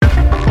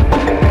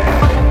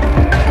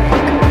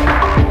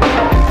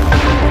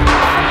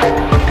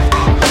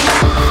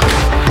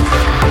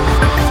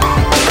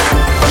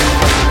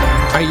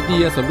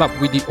ำหรับ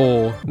วิดีโอ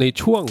ใน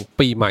ช่วง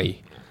ปีใหม่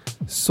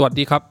สวัส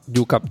ดีครับอ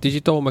ยู่กับ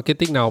Digital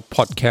Marketing Now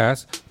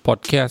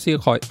Podcast ที่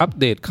คอยอัป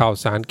เดตข่าว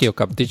สารเกี่ยว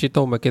กับ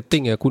Digital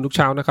Marketing คุณทุกเ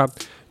ช้านะครับ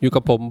อยู่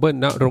กับผมเบิ้ล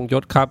ณรงค์ย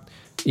ศครับ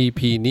EP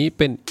นี้เ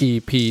ป็น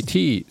EP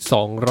ที่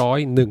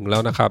201แล้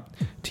วนะครับ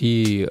ที่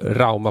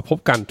เรามาพบ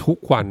กันทุก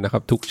วันนะครั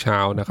บทุกเช้า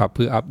นะครับเ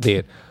พื่ออัปเด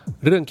ต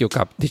เรื่องเกี่ยว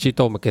กับ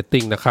Digital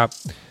Marketing นะครับ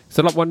ส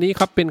ำหรับวันนี้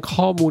ครับเป็น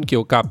ข้อมูลเกี่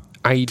ยวกับ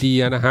ไอเดี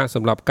ยนะฮะส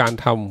ำหรับการ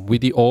ทำวิ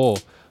ดีโอ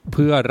เ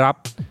พื่อรับ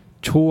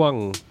ช่วง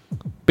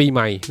ปีให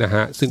ม่นะฮ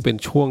ะซึ่งเป็น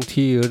ช่วง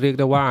ที่เรียก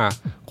ได้ว่า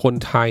คน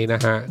ไทยน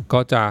ะฮะก็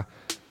จะ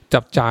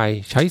จับจ่าย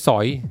ใช้สอ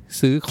ย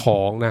ซื้อข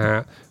องนะฮะ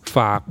ฝ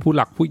ากผู้ห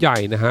ลักผู้ใหญ่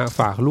นะฮะ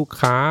ฝากลูก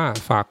ค้า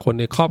ฝากคน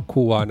ในครอบค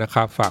รัวนะค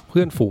รับฝากเ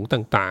พื่อนฝูง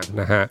ต่าง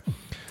ๆนะฮะ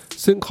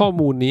ซึ่งข้อ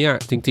มูลนี้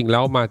จริงๆแล้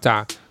วมาจา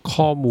ก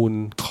ข้อมูล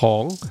ขอ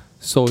ง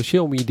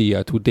Social Media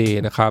Today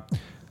นะครับ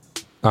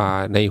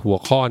ในหัว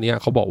ข้อนี้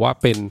เขาบอกว่า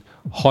เป็น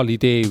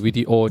Holiday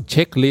Video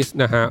Checklist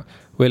นะฮะ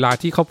เวลา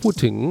ที่เขาพูด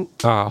ถึง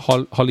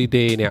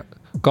holiday เนี่ย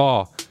ก็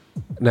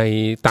ใน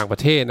ต่างประ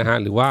เทศนะฮะ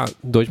หรือว่า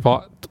โดยเฉพาะ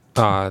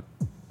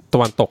ตะ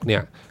วันตกเนี่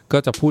ยก็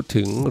จะพูด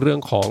ถึงเรื่อง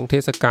ของเท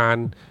ศกาล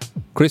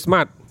คริสต์มา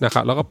สนะค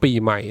รับแล้วก็ปี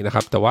ใหม่นะค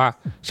รับแต่ว่า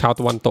ชาว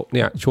ตะวันตกเ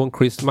นี่ยช่วงค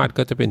ริสต์มาส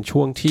ก็จะเป็น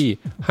ช่วงที่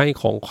ให้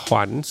ของข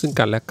วัญซึ่ง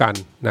กันและกัน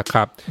นะค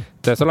รับ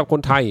แต่สำหรับค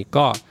นไทย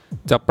ก็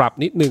จะปรับ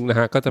นิดนึงนะ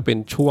ฮะก็จะเป็น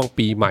ช่วง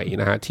ปีใหม่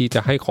นะฮะที่จะ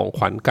ให้ของข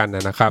วัญกันน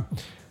ะครับ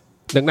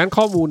ดังนั้น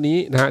ข้อมูลนี้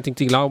นะฮะจ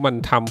ริงๆแล้วมัน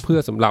ทำเพื่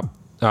อสำหรับ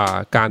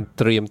การ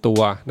เตรียมตั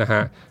วนะฮ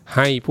ะใ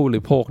ห้ผู้บ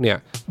ริโภคเนี่ย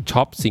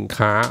ช็อปสิน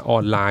ค้าออ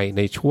นไลน์ใ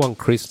นช่วง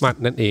คริสต์มาส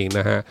นั่นเองน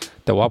ะฮะ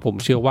แต่ว่าผม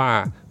เชื่อว่า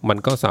มัน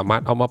ก็สามาร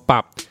ถเอามาป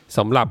รับส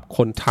ำหรับค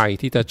นไทย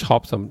ที่จะช็อ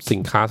ปสิ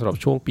นค้าสำหรับ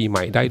ช่วงปีให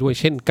ม่ได้ด้วย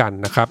เช่นกัน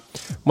นะครับ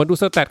มาดู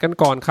สแตทกัน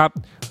ก่อนครับ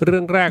เรื่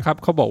องแรกครับ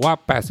เขาบอกว่า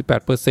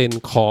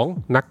 88% ของ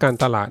นักการ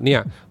ตลาดเนี่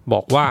ยบ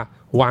อกว่า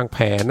วางแผ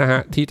นนะฮ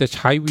ะที่จะใ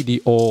ช้วิดี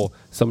โอ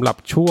สำหรับ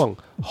ช่วง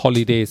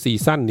Holiday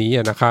Season นี้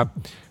นะครับ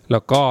แ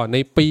ล้วก็ใน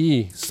ปี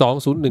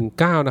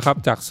 2019 นะครับ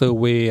จากเซอร์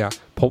เวย์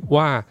พบ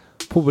ว่า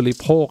ผู้บริ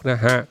โภคน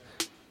ะฮะ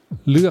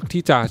เลือก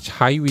ที่จะใ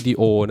ช้วิดีโ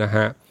อนะฮ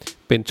ะ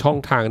เป็นช่อง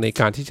ทางใน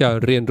การที่จะ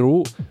เรียนรู้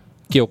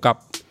เกี่ยวกับ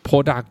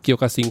Product เกี่ยว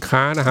กับสินค้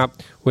านะครับ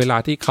เวลา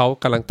ที่เขา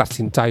กำลังตัด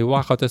สินใจว่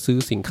าเขาจะซื้อ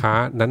สินค้า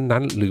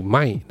นั้นๆหรือไ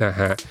ม่นะ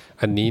ฮะ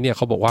อันนี้เนี่ยเ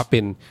ขาบอกว่าเป็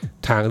น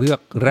ทางเลือก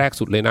แรก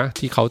สุดเลยนะ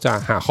ที่เขาจะ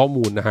หาข้อ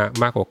มูลนะฮะ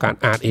มากกว่าการ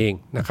อ่านเอง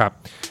นะครับ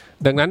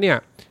ดังนั้นเนี่ย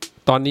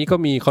ตอนนี้ก็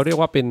มีเขาเรียก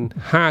ว่าเป็น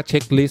5เช็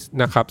คลิสต์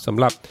นะครับสำ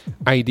หรับ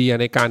ไอเดีย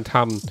ในการท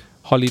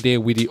ำ Holiday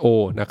Video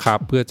นะครับ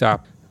เพื่อจะ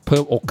เพิ่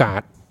มโอกา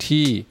ส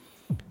ที่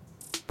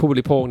ผู้บ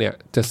ริโภคเนี่ย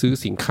จะซื้อ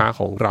สินค้า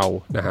ของเรา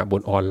นะฮะบ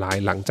นออนไล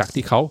น์หลังจาก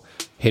ที่เขา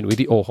เห็นวิ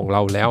ดีโอของเร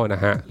าแล้วน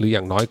ะฮะหรืออ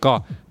ย่างน้อยก็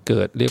เ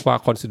กิดเรียกว่า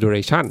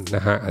consideration น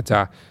ะฮะอาจจะ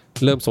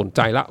เริ่มสนใจ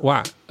ละว่า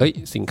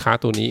สินค้า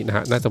ตัวนี้นะฮ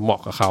ะน่าจะเหมาะ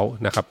กับเขา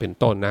นะครับเป็น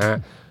ต้นนะฮะ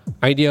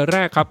ไอเดียแร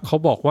กครับเขา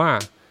บอกว่า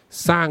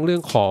สร้างเรื่อ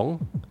งของ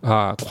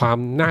ความ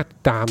น่าติด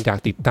ตามอยาก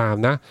ติดตาม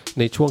นะ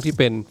ในช่วงที่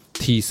เป็น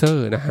ทีเซอ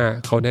ร์นะฮะ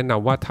เขาแนะน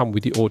ำว่าทำ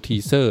วิดีโอที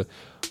เซอร์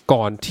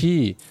ก่อนที่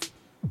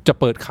จะ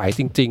เปิดขาย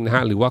จริงๆนะฮ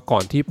ะหรือว่าก่อ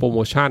นที่โปรโม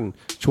ชั่น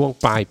ช่วง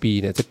ปลายปี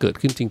เนี่ยจะเกิด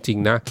ขึ้นจริง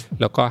ๆนะ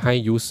แล้วก็ให้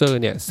ยูเซอร์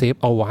เนี่ยเซฟ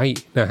เอาไว้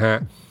นะฮะ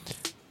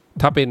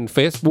ถ้าเป็น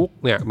Facebook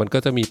เนี่ยมันก็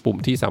จะมีปุ่ม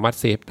ที่สามารถ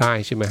เซฟได้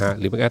ใช่ไหมฮะ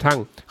หรือแม้กระทั่ง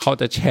เขา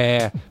จะแช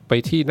ร์ไป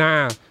ที่หน้า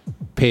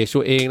เพจตั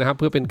วเองนะครับ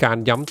เพื่อเป็นการ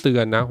ย้ำเตือ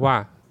นนะว่า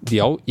เ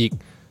ดี๋ยวอีก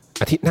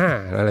อาทิตย์หน้า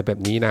อะไรแบบ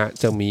นี้นะ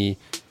จะมี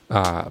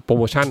โปรโ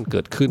มชั่นเ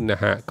กิดขึ้นน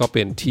ะฮะก็เ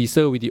ป็นทีเซ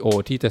อร์วิดีโอ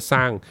ที่จะส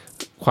ร้าง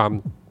ความ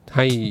ใ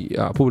ห้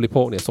ผู้บริโภ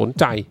คเนี่ยสน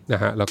ใจน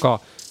ะฮะแล้วก็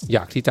อย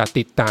ากที่จะ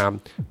ติดตาม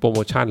โปรโม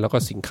ชั่นแล้วก็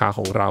สินค้าข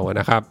องเรา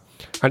นะครับ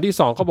อันที่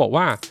2เขาบอก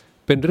ว่า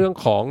เป็นเรื่อง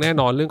ของแน่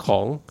นอนเรื่องขอ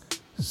ง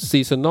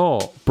seasonal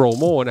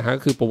promo นะฮะ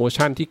คือโปรโม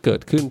ชั่นที่เกิ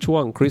ดขึ้นช่ว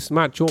งคริสต์ม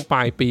าสช่วงปล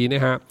ายปีน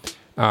ะฮะ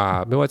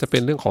ไม่ว่าจะเป็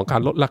นเรื่องของกา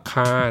รลดราค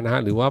านะฮ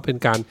ะหรือว่าเป็น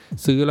การ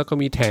ซื้อแล้วก็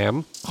มีแถม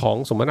ของ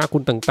สมนาคุ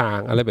ณต่า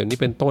งๆอะไรแบบนี้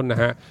เป็นต้นน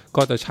ะฮะ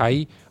ก็จะใช้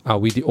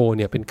วิดีโอเ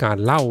นี่ยเป็นการ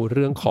เล่าเ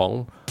รื่องของ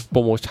โป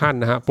รโมชั่น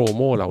นะฮะโปรโ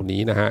มเหล่า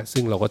นี้นะฮะ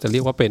ซึ่งเราก็จะเรี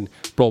ยกว่าเป็น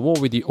โปรโม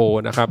วิดีโอ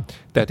นะครับ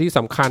แต่ที่ส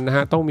ำคัญนะฮ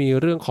ะต้องมี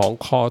เรื่องของ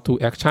call to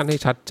action ให้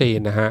ชัดเจน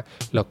นะฮะ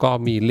แล้วก็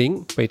มีลิง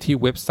ก์ไปที่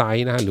เว็บไซ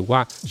ต์นะฮะหรือว่า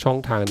ช่อง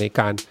ทางใน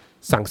การ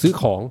สั่งซื้อ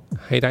ของ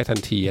ให้ได้ทัน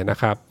ทีนะ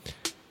ครับ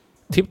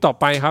ทิปต่อ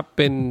ไปครับเ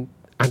ป็น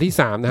อันที่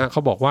3นะฮะเข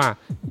าบอกว่า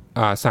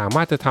สาม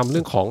ารถจะทำเ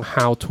รื่องของ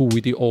how to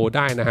วิดีโอไ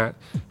ด้นะฮะ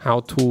how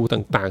to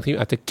ต่างๆที่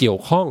อาจจะเกี่ยว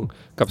ข้อง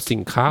กับสิ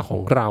นค้าขอ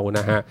งเราน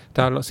ะฮะ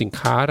ถ้าสิน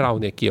ค้าเรา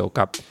เนี่ยเกี่ยว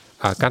กับ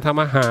การท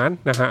ำอาหาร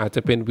นะฮะอาจจ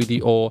ะเป็นวิดี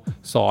โอ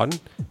สอน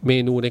เม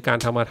นูในการ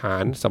ทำอาหา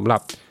รสำหรั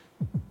บ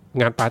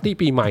งานปาร์ตี้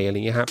ปีใหม่อะไร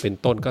เงี้ยฮะเป็น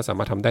ต้นก็สาม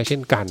ารถทำได้เช่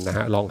นกันนะฮ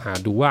ะลองหา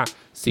ดูว่า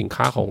สิน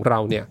ค้าของเรา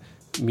เนี่ย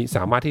มีส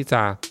ามารถที่จ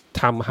ะ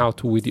ทำ how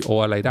to วิดีโอ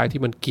อะไรได้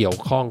ที่มันเกี่ยว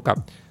ข้องกับ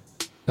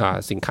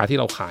สินค้าที่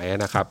เราขาย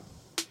นะครับ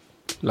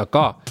แล้ว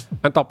ก็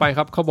อันต่อไปค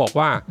รับเขาบอก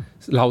ว่า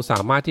เราสา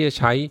มารถที่จะ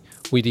ใช้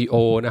วิดีโอ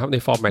นะครับใน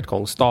ฟอร์แมตขอ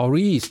ง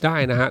Stories ได้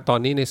นะฮะตอน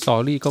นี้ใน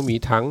Story ก็มี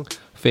ทั้ง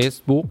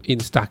Facebook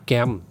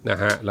Instagram นะ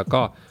ฮะแล้ว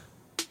ก็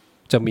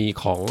จะมี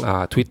ของ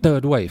Twitter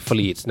ด้วย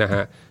Feeds นะฮ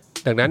ะ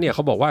ดังนั้นเนี่ยเข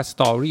าบอกว่า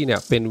Story เนี่ย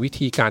เป็นวิ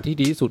ธีการที่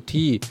ดีที่สุด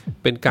ที่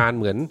เป็นการเ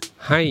หมือน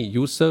ให้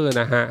User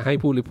นะฮะให้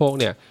ผู้บริโภค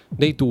เนี่ย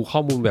ได้ดูข้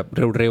อมูลแบบ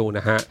เร็วๆน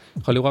ะฮะ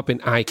เขาเรียกว่าเป็น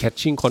eye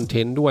catching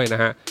content ด้วยน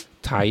ะฮะ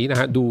ไถนะ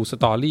ฮะดูส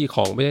ตอรี่ข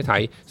องไม่ได้ไถ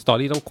สตอ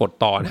รี่ต้องกด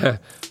ต่อนะฮะ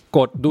ก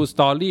ดดูส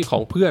ตอรี่ขอ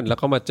งเพื่อนแล้ว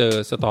ก็มาเจอ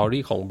สตอ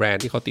รี่ของแบรน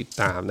ด์ที่เขาติด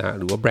ตามนะฮะ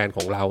หรือว่าแบรนด์ข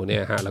องเราเนี่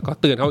ยฮะแล้วก็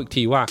เตือนเขาอีก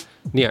ทีว่า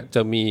เนี่ยจ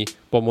ะมี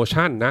โปรโม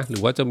ชั่นนะหรื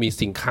อว่าจะมี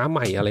สินค้าให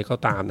ม่อะไรก็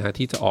ตามนะฮะ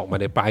ที่จะออกมา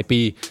ในปลาย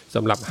ปีส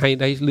ำหรับให้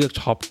ได้เลือก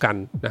ช็อปกัน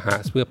นะฮะ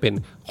เพื่อเป็น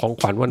ของ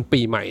ขวัญวัน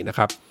ปีใหม่นะค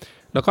รับ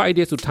แล้วก็ไอเ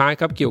ดียสุดท้าย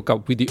ครับเกี่ยวกับ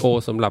วิดีโอ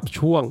สำหรับ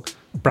ช่วง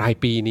ปลาย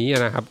ปีนี้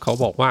นะครับเขา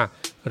บอกว่า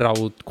เรา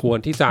ควร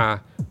ที่จะ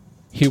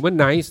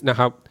humanize นะ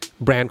ครับ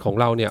แบรนด์ของ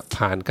เราเนี่ย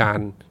ผ่านการ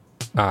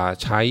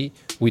ใช้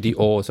วิดีโ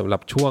อสำหรั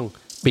บช่วง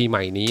ปีให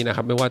ม่นี้นะค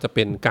รับไม่ว่าจะเ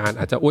ป็นการ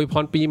อาจจะอวยพ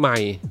รปีใหม่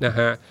นะฮ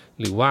ะ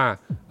หรือว่า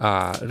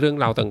เรื่อง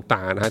ราว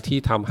ต่างๆนะฮะที่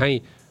ทำให้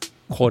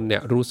คนเนี่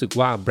ยรู้สึก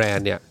ว่าแบรน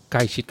ด์เนี่ยใก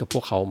ล้ชิดกับพ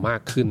วกเขามา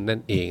กขึ้นนั่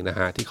นเองนะ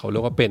ฮะที่เขาเรี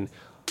ยกว่าเป็น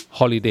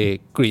holiday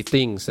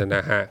greetings น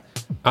ะฮะ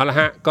เอาละ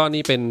ฮะก็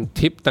นี่เป็น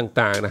ทิป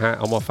ต่างๆนะฮะ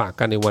เอามาฝาก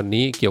กันในวัน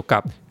นี้เกี่ยวกั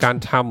บการ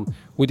ท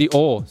ำวิดีโอ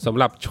สำ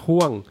หรับช่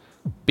วง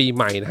ปีใ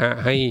หม่นะฮะ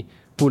ให้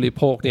ผู้บริ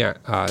โภคเนี่ย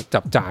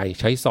จับจ่าย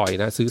ใช้สอย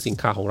นะซื้อสิน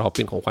ค้าของเราเ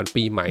ป็นของขวัญ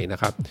ปีใหม่น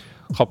ะครับ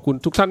ขอบคุณ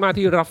ทุกท่านมาก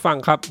ที่รับฟัง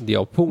ครับเดี๋ย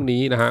วพรุ่ง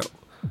นี้นะฮะ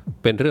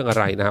เป็นเรื่องอะ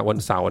ไรนะฮะวัน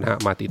เสาร์นะฮะ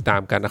มาติดตา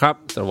มกันนะครับ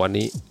สำหรับวัน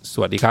นี้ส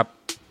วัสดีครับ